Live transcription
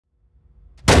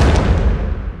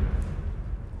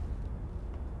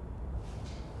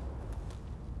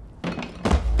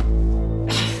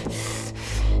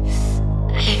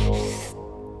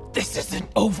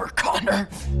over, Connor.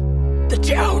 The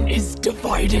town is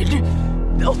divided.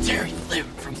 They'll tear you limb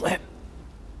from limb.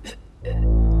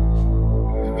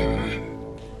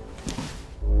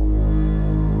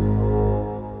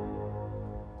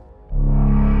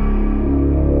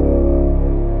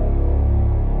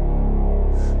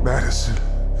 Madison,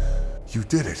 you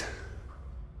did it.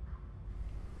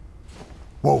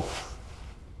 Whoa.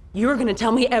 You're gonna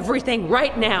tell me everything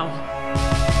right now.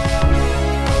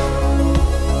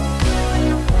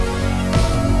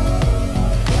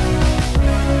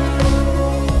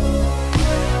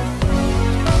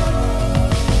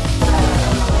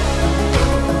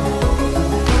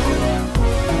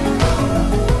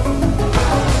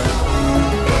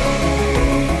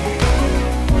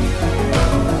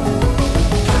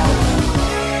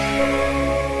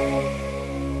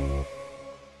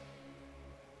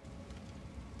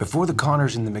 Before the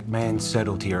Connors and the McMahons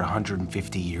settled here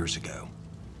 150 years ago,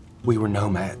 we were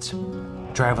nomads,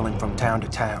 traveling from town to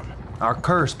town. Our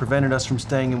curse prevented us from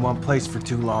staying in one place for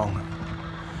too long.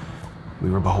 We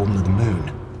were beholden to the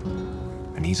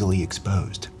moon and easily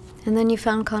exposed. And then you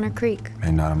found Connor Creek.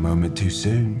 And not a moment too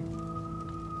soon.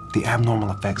 The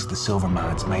abnormal effects of the silver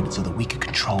mines made it so that we could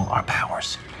control our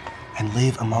powers and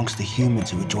live amongst the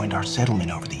humans who had joined our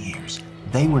settlement over the years.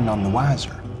 They were none the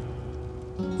wiser.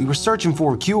 We were searching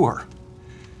for a cure,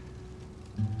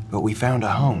 but we found a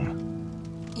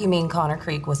home. You mean Connor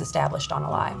Creek was established on a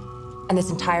lie? And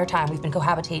this entire time we've been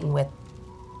cohabitating with...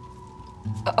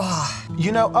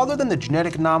 You know, other than the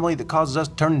genetic anomaly that causes us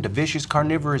to turn into vicious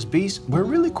carnivorous beasts, we're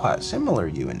really quite similar,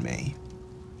 you and me.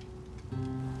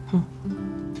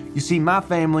 You see, my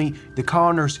family, the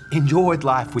Connors, enjoyed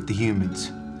life with the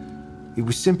humans. It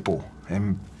was simple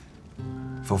and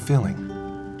fulfilling.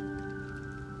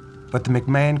 But the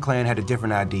McMahon clan had a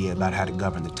different idea about how to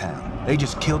govern the town. They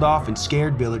just killed off and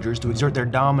scared villagers to exert their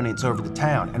dominance over the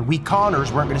town, and we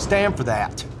Connors weren't gonna stand for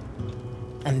that.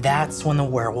 And that's when the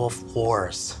werewolf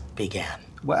wars began.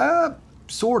 Well,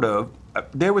 sort of.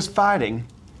 There was fighting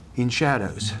in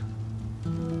shadows,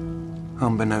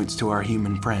 unbeknownst to our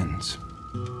human friends.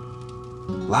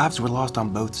 Lives were lost on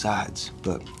both sides,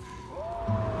 but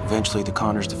eventually the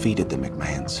Connors defeated the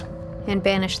McMahons. And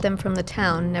banished them from the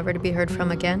town, never to be heard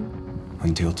from again?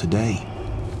 Until today.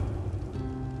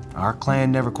 Our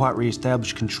clan never quite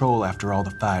reestablished control after all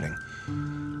the fighting.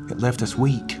 It left us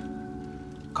weak.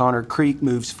 Connor Creek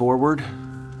moves forward,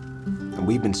 and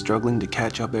we've been struggling to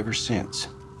catch up ever since.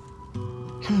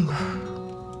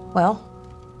 Well,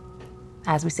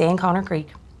 as we say in Connor Creek,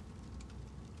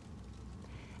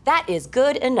 that is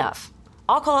good enough.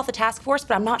 I'll call off the task force,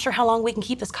 but I'm not sure how long we can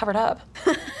keep this covered up.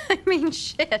 I mean,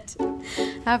 shit.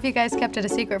 How have you guys kept it a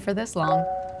secret for this long?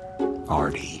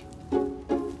 Artie,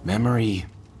 memory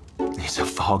is a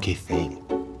foggy thing.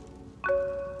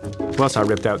 Plus, I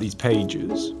ripped out these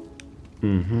pages.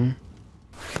 Mm-hmm.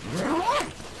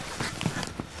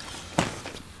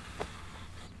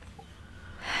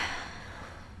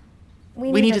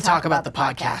 We need to talk about the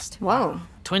podcast. Whoa,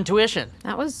 Twin tuition.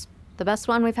 that was the best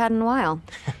one we've had in a while.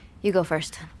 You go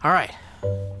first. All right.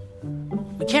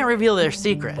 We can't reveal their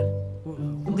secret.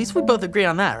 At least we both agree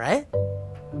on that, right?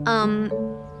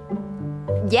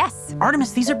 Yes.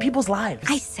 Artemis, these are people's lives.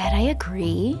 I said I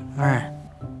agree. All right.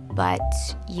 But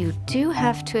you do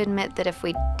have to admit that if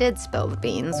we did spill the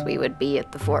beans, we would be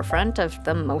at the forefront of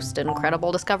the most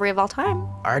incredible discovery of all time.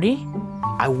 Artie,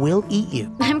 I will eat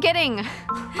you. I'm kidding.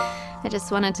 I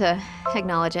just wanted to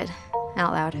acknowledge it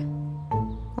out loud.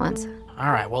 Once.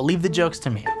 All right, well, leave the jokes to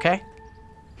me, okay?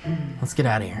 Let's get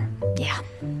out of here. Yeah.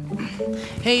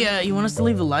 Hey, you want us to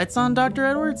leave the lights on, Dr.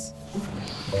 Edwards?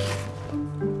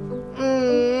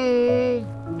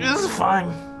 This is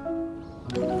fine.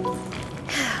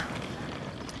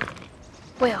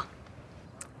 Well,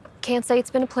 can't say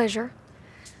it's been a pleasure,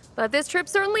 but this trip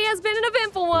certainly has been an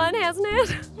eventful one, hasn't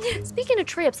it? Speaking of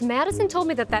trips, Madison told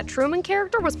me that Truman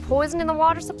character was poisoning the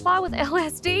water supply with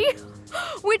LSD,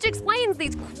 which explains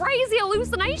these crazy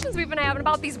hallucinations we've been having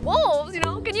about these wolves, you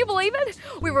know? Can you believe it?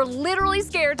 We were literally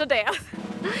scared to death.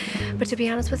 But to be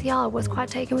honest with y'all, I was quite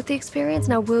taken with the experience,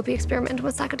 and I will be experimenting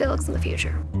with psychedelics in the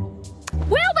future.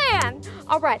 Well then,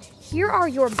 all right, here are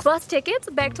your bus tickets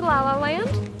back to La La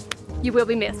Land. You will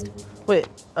be missed. Wait,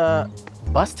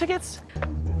 bus tickets?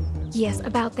 Yes,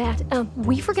 about that.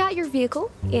 We forgot your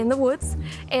vehicle in the woods,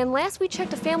 and last we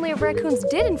checked, a family of raccoons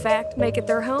did in fact make it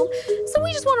their home, so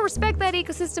we just want to respect that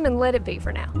ecosystem and let it be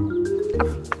for now.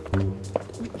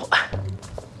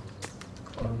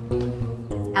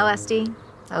 LSD,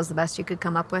 that was the best you could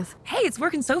come up with. Hey, it's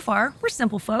working so far. We're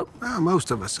simple folk. Well, most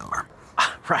of us are.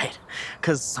 Right,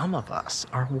 because some of us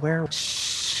are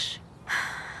werewolves.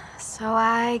 So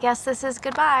I guess this is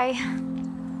goodbye.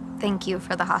 thank you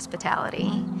for the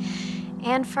hospitality.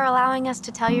 And for allowing us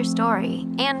to tell your story.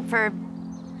 And for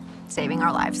saving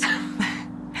our lives.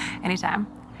 Anytime.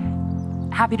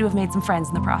 Happy to have made some friends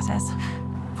in the process.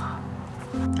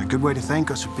 A good way to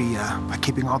thank us would be by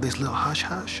keeping all this little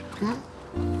hush-hush.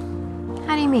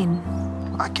 How do you mean?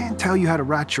 I can't tell you how to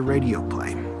write your radio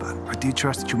play, but I do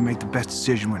trust that you'll make the best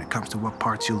decision when it comes to what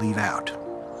parts you leave out.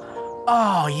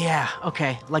 Oh, yeah,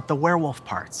 okay, like the werewolf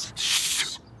parts.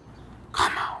 Shh.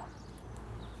 Come on.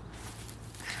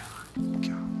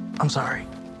 I'm sorry.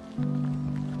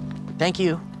 Thank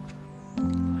you.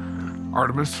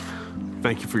 Artemis,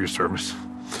 thank you for your service.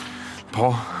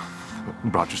 Paul, I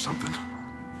brought you something.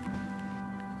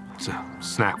 It's a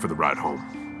snack for the ride home.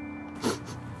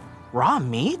 Raw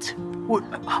meat? What,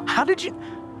 how did you...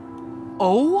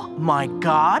 Oh my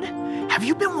God. Have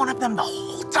you been one of them the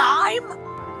whole time?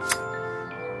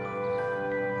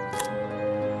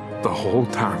 The whole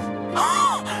time.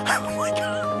 Oh my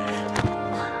God.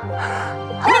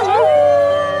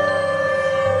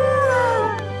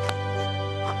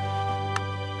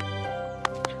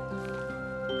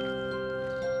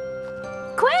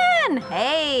 Quinn!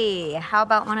 Hey, how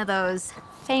about one of those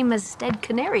famous dead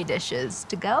canary dishes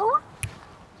to go?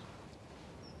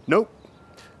 Nope.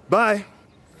 Bye.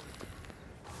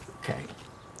 Okay.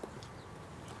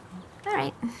 All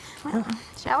right. Well,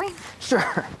 shall we?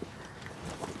 Sure.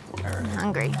 I'm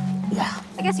hungry. Yeah.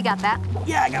 I guess you got that.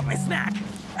 Yeah, I got my snack.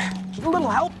 Need a little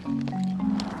help?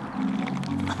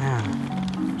 Man,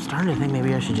 I'm starting to think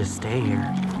maybe I should just stay here.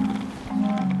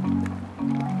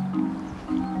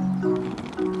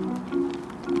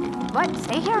 What?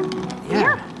 Stay here? Yeah.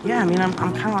 Here? Yeah, I mean, I'm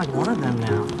kind of like one of them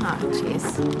now. Oh,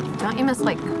 jeez. Don't you miss,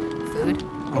 like, food?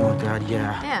 Oh, my God,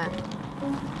 yeah. Yeah.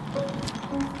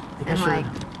 Think I And, should- like,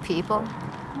 people?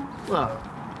 Look,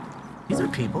 these are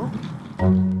people.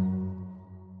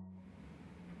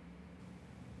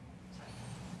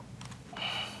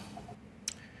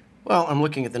 Well, I'm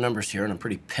looking at the numbers here, and I'm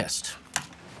pretty pissed.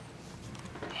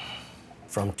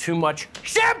 From too much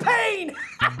champagne!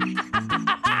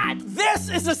 This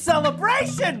is a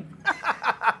celebration!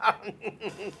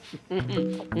 You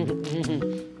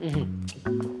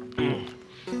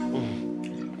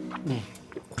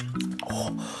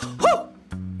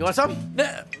want some?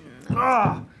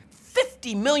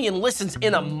 50 million listens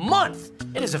in a month!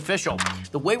 It is official.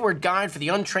 The Wayward Guide for the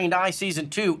Untrained Eye Season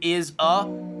 2 is a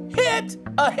hit!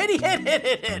 A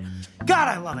hit! God,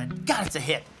 I love it. God, it's a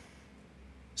hit.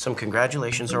 Some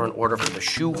congratulations are in order for the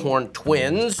Schue-Horyn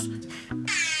twins.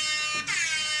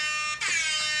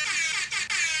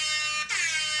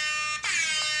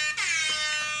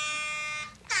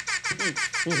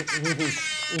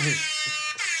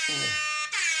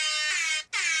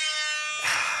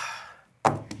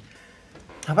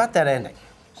 How about that ending?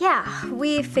 Yeah,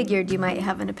 we figured you might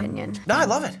have an opinion. No, I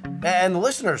love it. And the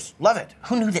listeners love it.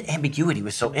 Who knew that ambiguity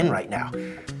was so in right now?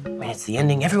 I mean, it's the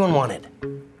ending everyone wanted.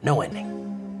 No ending.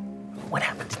 What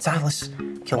happened? Did Silas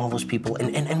kill all those people?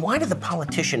 And why did the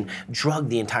politician drug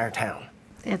the entire town?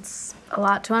 It's a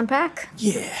lot to unpack.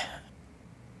 Yeah.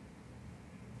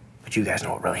 But you guys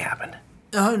know what really happened.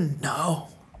 Oh, no.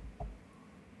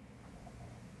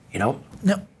 You don't?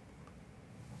 No.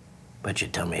 But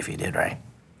you'd tell me if you did, right?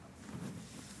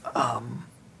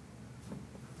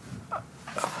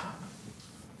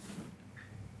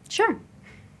 Sure.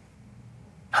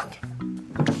 Okay.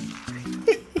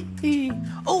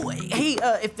 Oh, hey,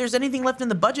 if there's anything left in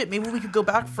the budget, maybe we could go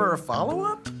back for a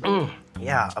follow-up?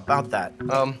 Yeah, about that.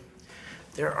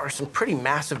 There are some pretty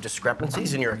massive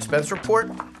discrepancies in your expense report.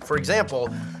 For example,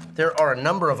 there are a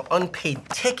number of unpaid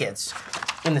tickets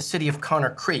in the city of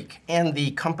Connor Creek, and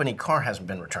the company car hasn't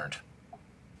been returned.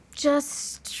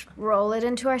 Just roll it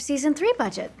into our season 3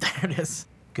 budget. There it is.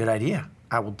 Good idea.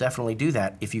 I will definitely do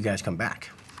that if you guys come back.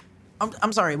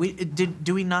 I'm sorry,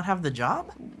 do we not have the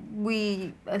job?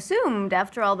 We assumed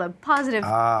after all the positive...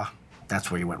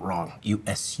 That's where you went wrong. You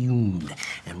assumed.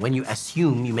 And when you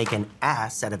assume, you make an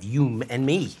ass out of you and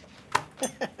me.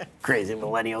 Crazy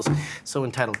millennials. So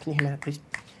entitled. Can you hear me that, please?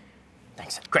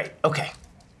 Thanks. Great. Okay.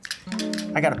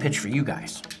 I got a pitch for you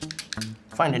guys.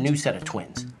 Find a new set of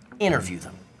twins. Interview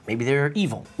them. Maybe they're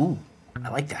evil. Ooh, I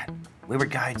like that.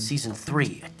 Wayward Guide Season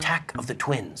 3, Attack of the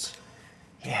Twins.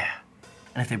 Yeah.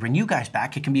 And if they bring you guys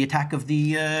back, it can be Attack of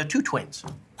the 2 twins.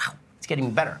 Wow, it's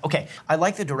getting better. Okay, I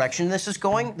like the direction this is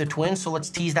going, the twins, so let's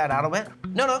tease that out a bit.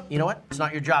 No, you know what? It's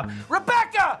not your job.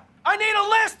 Rebecca! I need a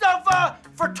list of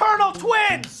fraternal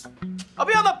twins! I'll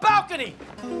be on the balcony!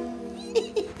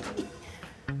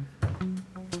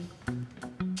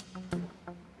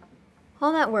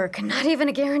 All that work, and not even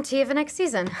a guarantee of a next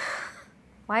season.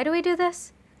 Why do we do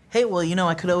this? Hey, well, you know,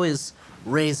 I could always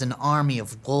raise an army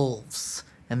of wolves,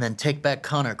 and then take back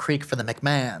Connor Creek for the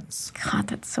McMahons. God,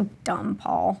 that's so dumb,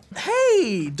 Paul.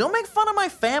 Hey, don't make fun of my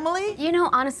family. You know,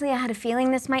 honestly, I had a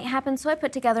feeling this might happen, so I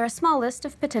put together a small list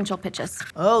of potential pitches.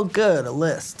 Oh, good, a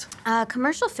list.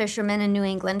 Commercial fishermen in New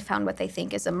England found what they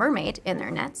think is a mermaid in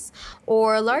their nets,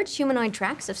 or large humanoid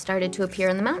tracks have started to appear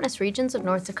in the mountainous regions of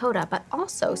North Dakota, but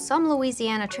also some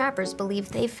Louisiana trappers believe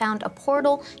they've found a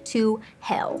portal to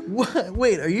hell. What?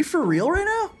 Wait, are you for real right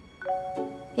now?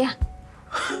 Yeah.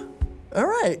 All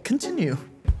right, continue.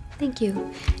 Thank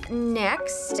you.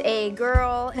 Next, a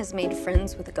girl has made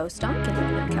friends with a ghost dog in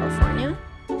Northern California.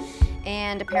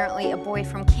 And apparently a boy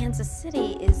from Kansas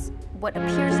City is what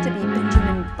appears to be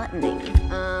Benjamin Buttoning.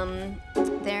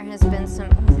 There has been some,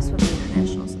 this would be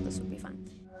international, so